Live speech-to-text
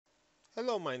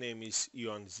Hello, my name is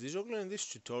Ioannis Dizoglu. In this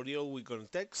tutorial we're going to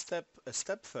take a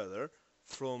step further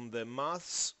from the my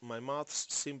maths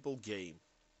simple game.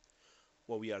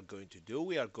 What we are going to do,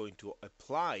 we are going to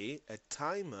apply a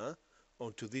timer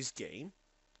onto this game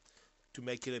to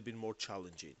make it a bit more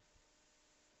challenging.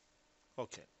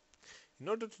 Okay, in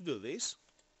order to do this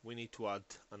we need to add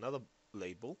another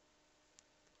label.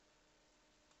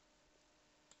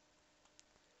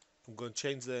 I'm going to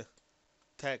change the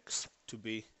text to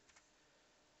be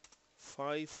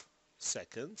 5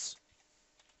 seconds.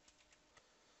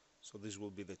 So this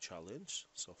will be the challenge,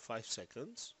 so 5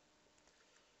 seconds.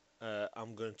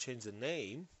 I'm going to change the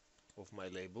name of my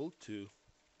label to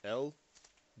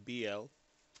LBL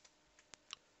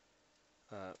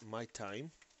my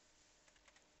time.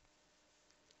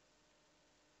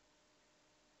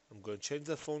 I'm going to change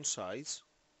the font size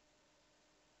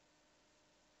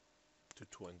to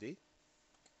 20.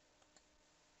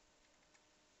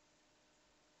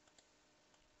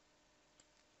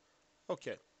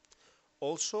 Okay,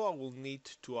 also I will need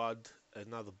to add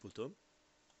another button.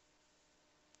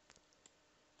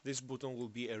 This button will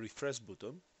be a refresh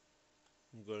button.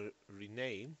 I'm going to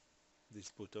rename this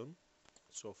button.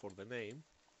 So for the name,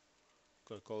 I'm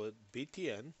going to call it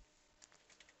BTN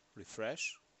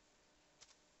refresh.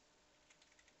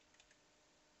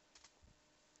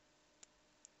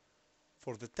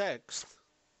 For the text,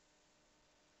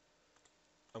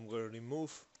 I'm going to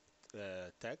remove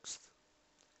text.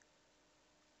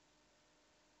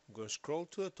 I'm going to scroll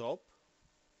to the top.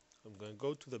 I'm going to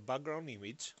go to the background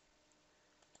image.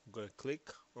 I'm going to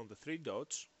click on the three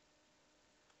dots.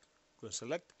 I'm going to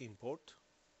select import.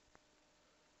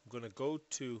 I'm going to go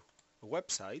to a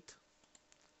website,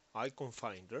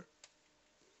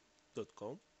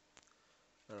 iconfinder.com,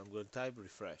 and I'm going to type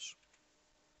refresh.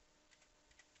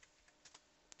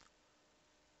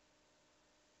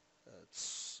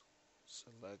 Let's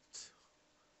select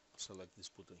this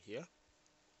button here.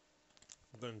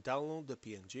 I'm going to download the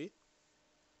PNG,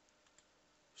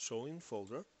 show in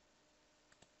folder,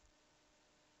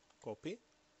 copy,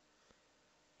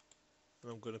 and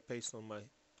I'm going to paste on my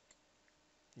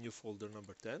new folder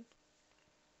number 10.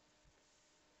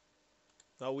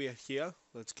 Now we are here.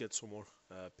 Let's get some more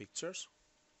pictures.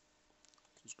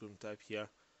 Just going to type here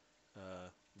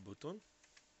button.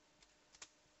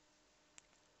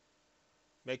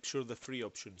 Make sure the free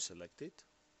option is selected.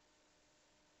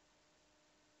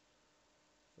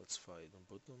 Let's find a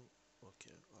button.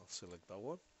 Okay, I'll select that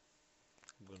one.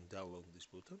 I'm going to download this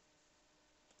button.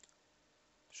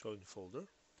 Show in folder.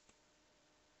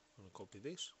 I'm going to copy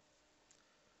this.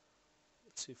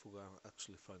 Let's see if we can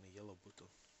actually find a yellow button.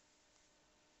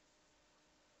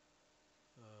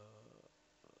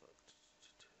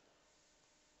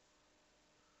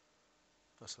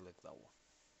 I'll select that one.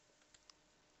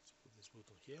 Let's put this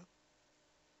button here.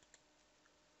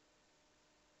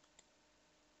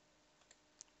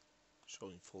 Show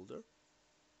in folder.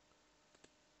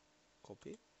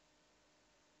 Copy.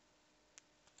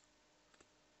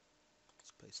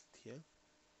 Let's paste it here.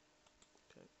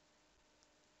 Okay.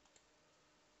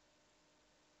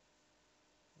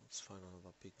 Let's find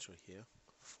another picture here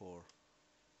for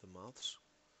the mouths.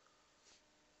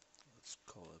 Let's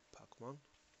call it Pac-Man.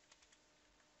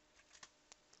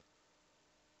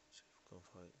 See if we can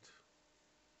find.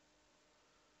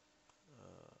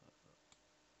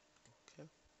 Okay.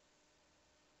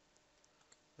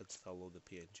 Let's download the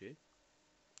PNG.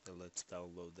 And let's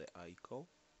download the icon.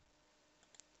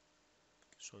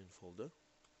 Show in folder.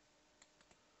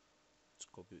 Let's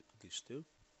copy these two.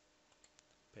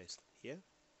 Paste here.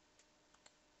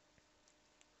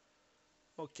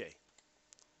 Okay.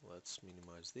 Let's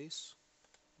minimize this.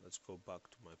 Let's go back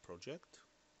to my project.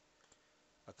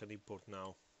 I can import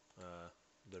now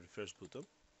the refresh button.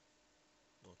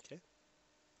 Okay.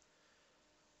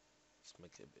 Let's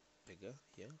make it a bit bigger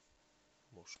here,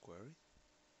 more squarey.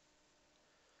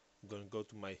 I'm going to go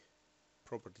to my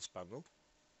properties panel,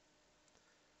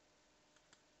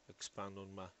 expand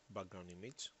on my background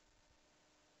image.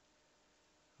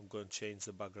 I'm going to change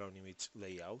the background image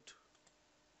layout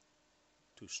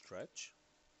to stretch.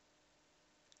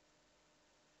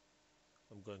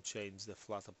 I'm going to change the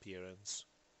flat appearance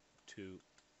to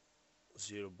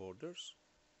 0 borders.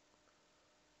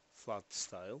 Flat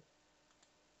style,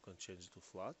 I'm going to change it to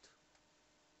flat.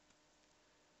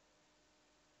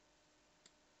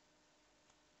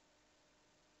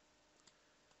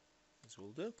 This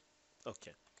will do.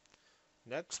 Okay.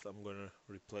 Next, I'm going to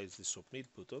replace the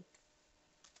submit button.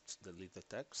 Let's delete the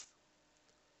text.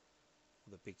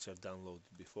 The picture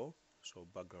downloaded before, so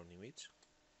background image.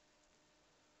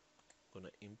 I'm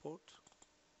going to import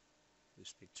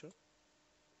this picture.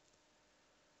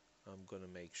 I'm I'm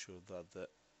gonna make sure that the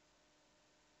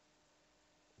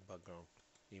background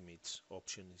image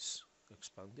option is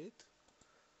expanded.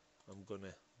 I'm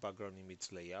gonna background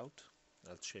image layout,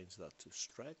 I'll change that to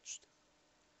stretched.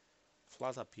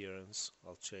 Flat appearance,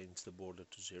 I'll change the border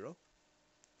to 0,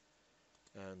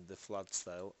 and the flat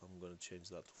style, I'm gonna change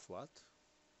that to flat.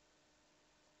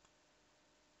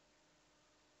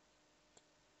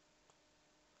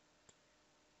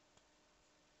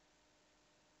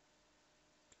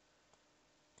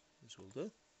 This will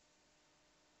do.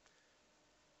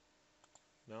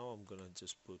 Now I'm gonna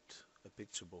just put a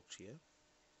picture box here.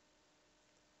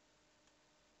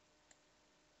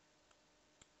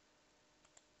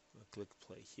 I'll click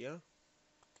play here.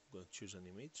 I'm going to choose an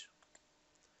image.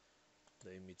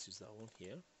 The image is that one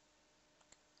here.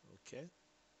 Okay. I'm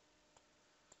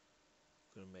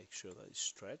going to make sure that it's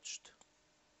stretched.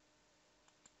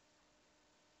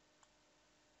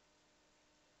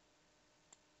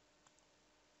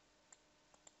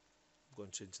 I'm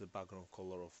going to change the background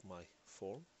color of my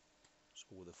form.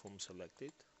 So with the form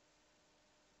selected,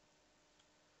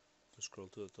 I'll scroll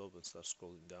to the top and start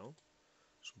scrolling down.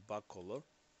 So back color,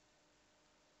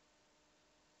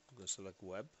 I'm going to select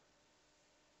web.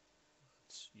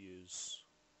 Let's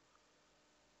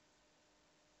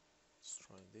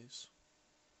try this.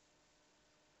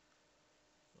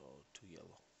 Oh, too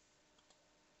yellow.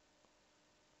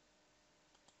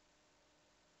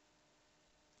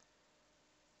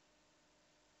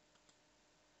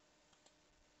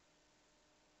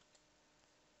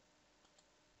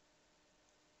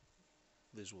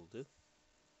 This will do.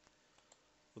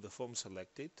 With the form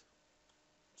selected,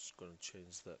 just going to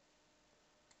change the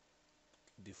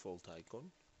default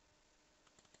icon.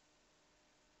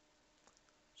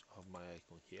 So I have my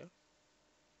icon here.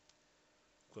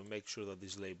 I'm going to make sure that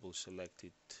this label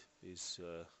selected is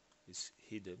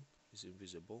hidden, is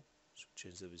invisible. So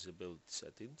change the visibility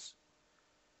settings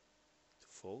to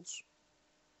false.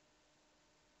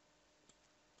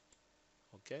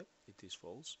 Okay, it is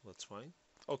false, that's fine.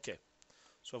 Okay,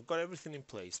 so I've got everything in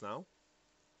place now.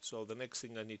 So the next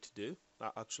thing I need to do,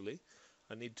 actually,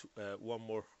 I need one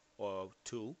more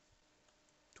tool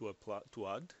to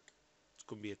add. It's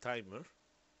going to be a timer.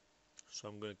 So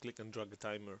I'm going to click and drag a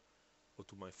timer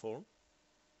onto my form.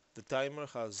 The timer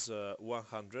has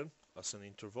 100 as an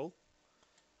interval.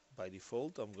 By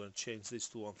default, I'm going to change this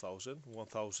to 1000.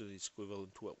 1000 is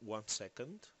equivalent to 1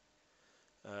 second.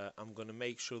 I'm going to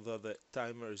make sure that the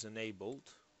timer is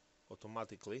enabled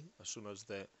automatically as soon as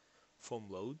the form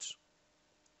loads.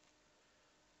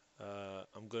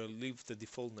 I'm going to leave the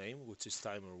default name, which is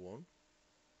timer1,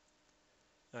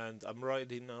 and I'm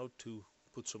ready now to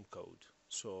put some code.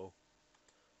 So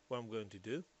what I'm going to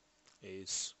do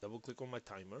is double click on my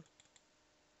timer,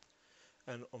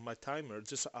 and on my timer,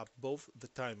 just above the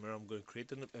timer, I'm going to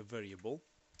create a variable.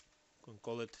 I'm going to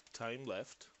call it time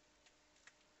left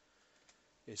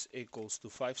is equals to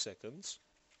 5 seconds.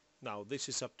 Now this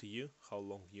is up to you how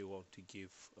long you want to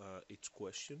give each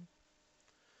question.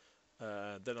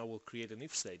 Then I will create an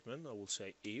if statement. I will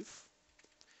say if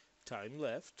time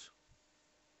left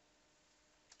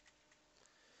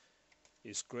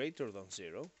is greater than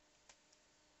 0.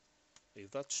 If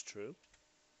that's true,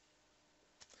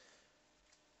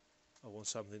 I want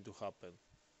something to happen.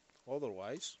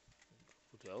 Otherwise,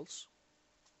 put else,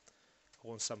 I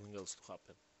want something else to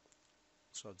happen.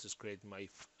 So I'll just create my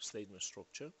if statement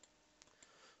structure.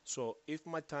 So if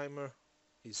my timer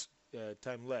is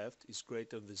time left is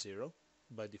greater than 0,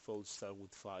 by default start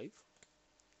with 5,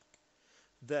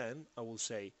 then I will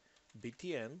say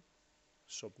btn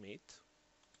submit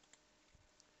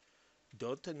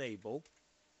dot enable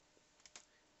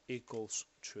equals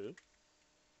true,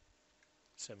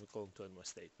 semicolon to end my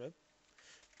statement.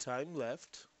 Time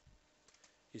left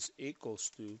is equals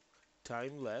to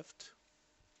time left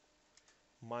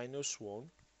 -1.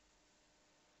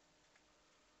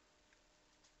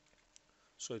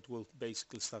 So it will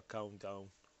basically start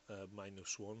countdown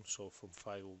 -1. So from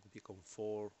 5 will become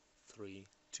 4, 3,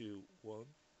 2, 1.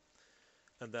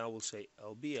 And then I will say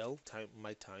lbl time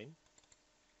my time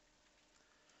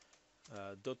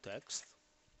dot text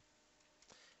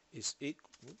is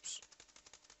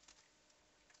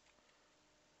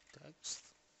text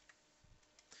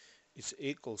is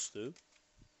equals to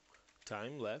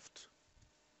time left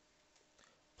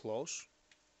plus,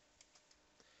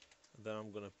 and then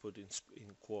I'm gonna put in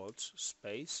quotes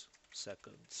space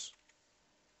seconds,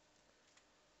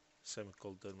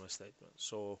 semicolon to my statement.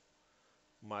 So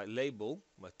my label,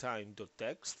 my time dot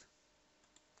text,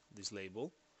 this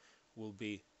label will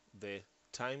be the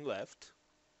time left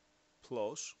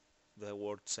plus the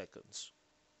word seconds.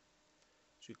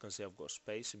 So you can see I've got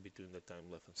space in between the time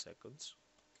left and seconds,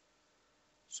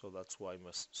 so that's why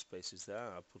my space is there.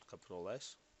 I put capital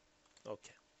S.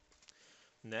 Okay.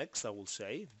 Next I will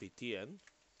say btn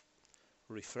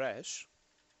refresh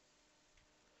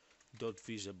dot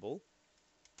visible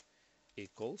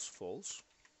equals false.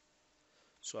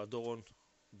 So I don't want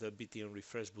the btn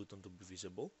refresh button to be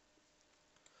visible.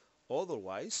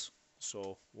 Otherwise,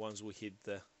 so once we hit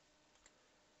the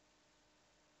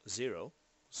 0,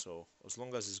 so as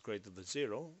long as it's greater than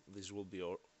 0, this will be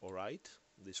alright.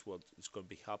 This is what is going to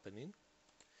be happening.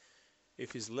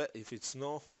 If it's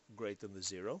no greater than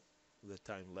 0, the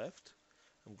time left,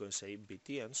 I'm going to say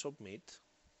btn submit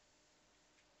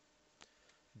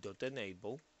dot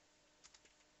enable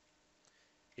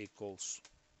equals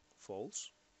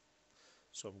false.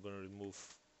 So I'm going to remove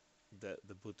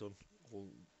the button.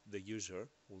 The user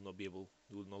will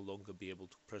no longer be able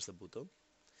to press the button.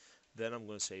 Then I'm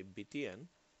going to say btn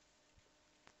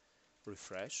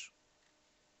refresh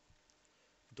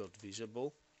dot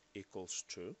visible equals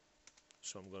true.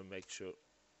 So I'm going to make sure,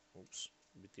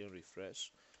 btn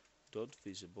refresh dot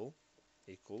visible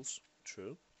equals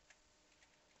true.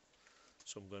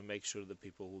 So I'm going to make sure that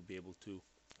people will be able to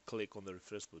click on the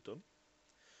refresh button.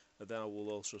 And then I will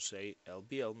also say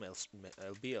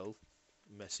lbl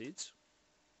message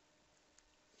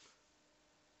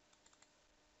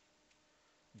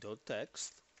dot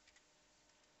text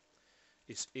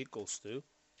is equals to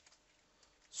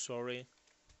sorry,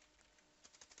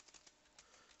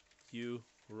 you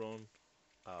run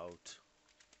out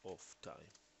of time.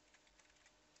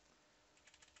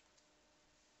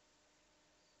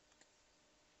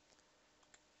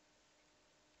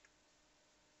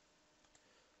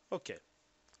 Okay,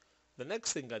 the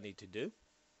next thing I need to do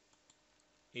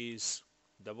is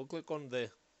double click on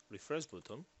the refresh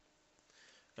button,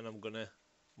 and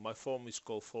my form is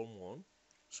called form 1,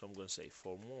 so I'm going to say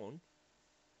form 1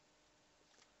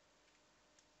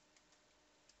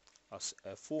 as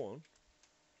f1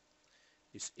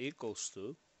 is equals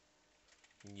to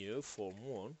new form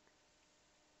 1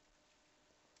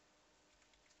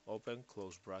 open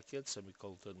close bracket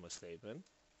semicolon my statement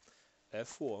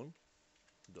f1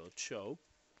 dot show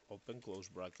open close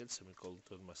bracket semicolon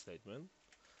my statement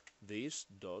this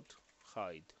dot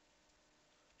hide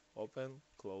open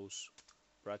close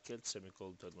bracket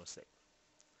semicolon my statement.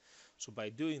 So by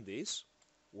doing this,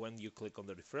 when you click on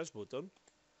the refresh button,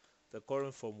 the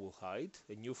current form will hide,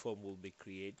 a new form will be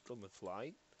created on the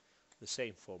fly, the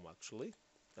same form actually,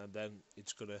 and then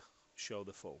it's gonna show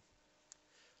the form.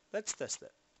 Let's test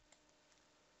it.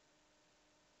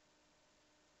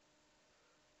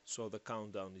 So the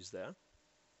countdown is there.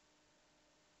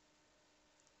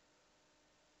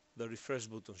 The refresh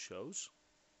button shows,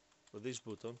 but this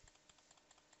button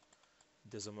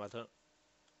doesn't matter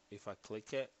if I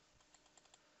click it.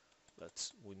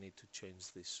 We need to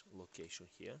change this location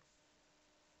here.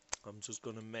 I'm just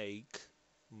gonna make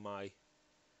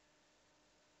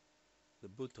the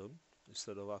button,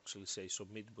 instead of actually say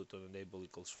submit button enable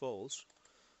equals false,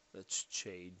 let's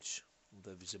change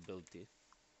the visibility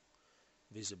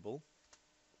visible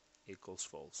equals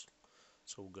false.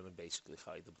 So we're gonna basically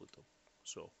hide the button,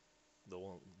 so they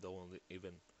won't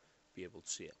even be able to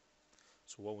see it.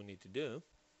 So what we need to do,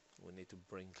 we need to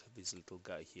bring this little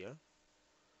guy here,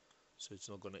 so it's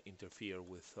not gonna interfere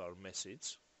with our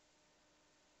message.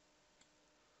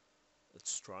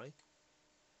 Let's try.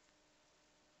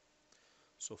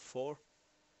 So 4,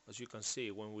 as you can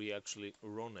see, when we actually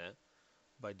run it,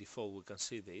 by default we can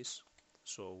see this.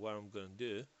 So what I'm going to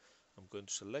do, I'm going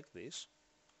to select this,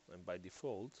 and by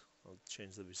default I'll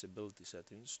change the visibility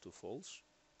settings to false.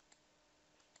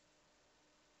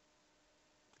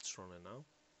 Let's run it now.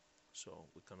 So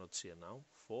we cannot see it now.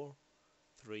 4,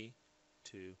 3,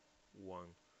 2, 1,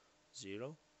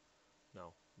 0.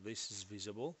 Now this is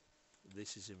visible,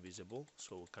 this is invisible,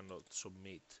 so we cannot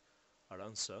submit our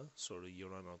answer. Sorry, you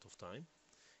run out of time.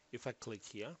 If I click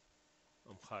here,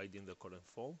 I'm hiding the current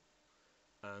form,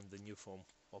 and the new form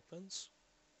opens.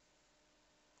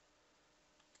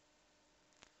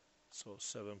 So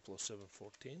 7 plus 7,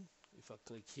 14. If I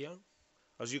click here,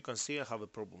 as you can see, I have a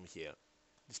problem here.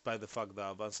 Despite the fact that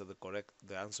I've answered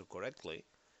the answer correctly,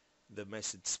 the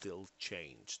message still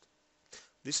changed.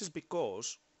 This is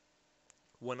because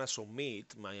when I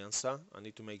submit my answer, I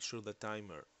need to make sure the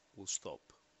timer will stop.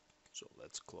 So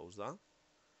let's close that.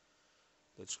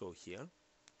 Let's go here.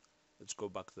 Let's go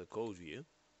back to the code view.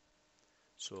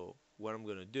 So what I'm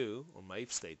going to do on my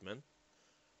if statement,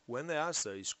 when the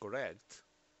answer is correct,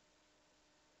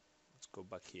 let's go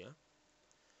back here.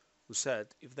 We said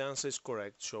if the answer is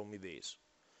correct, show me this.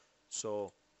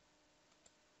 So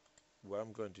what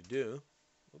I'm going to do,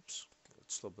 let's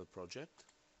stop the project.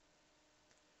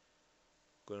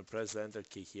 I'm going to press the enter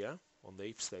key here on the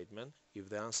if statement. If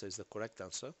the answer is the correct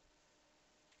answer,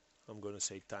 I'm going to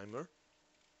say timer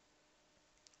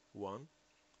 1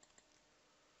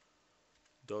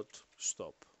 dot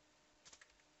stop,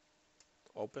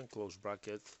 open close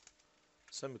bracket,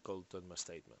 semicolon to my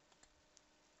statement.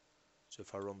 So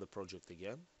if I run the project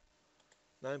again,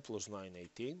 9 plus 9,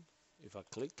 18. If I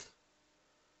click,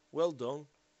 well done,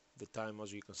 the time,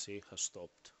 as you can see, has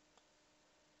stopped.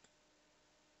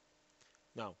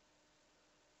 Now,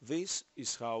 this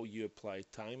is how you apply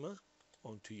timer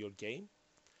onto your game,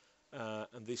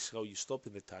 and this is how you stop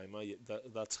in the timer.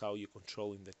 That's how you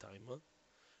control in the timer.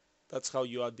 That's how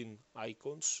you add in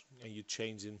icons and you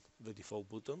change in the default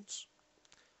buttons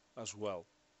as well.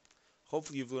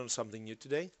 Hopefully you've learned something new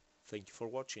today. Thank you for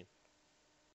watching.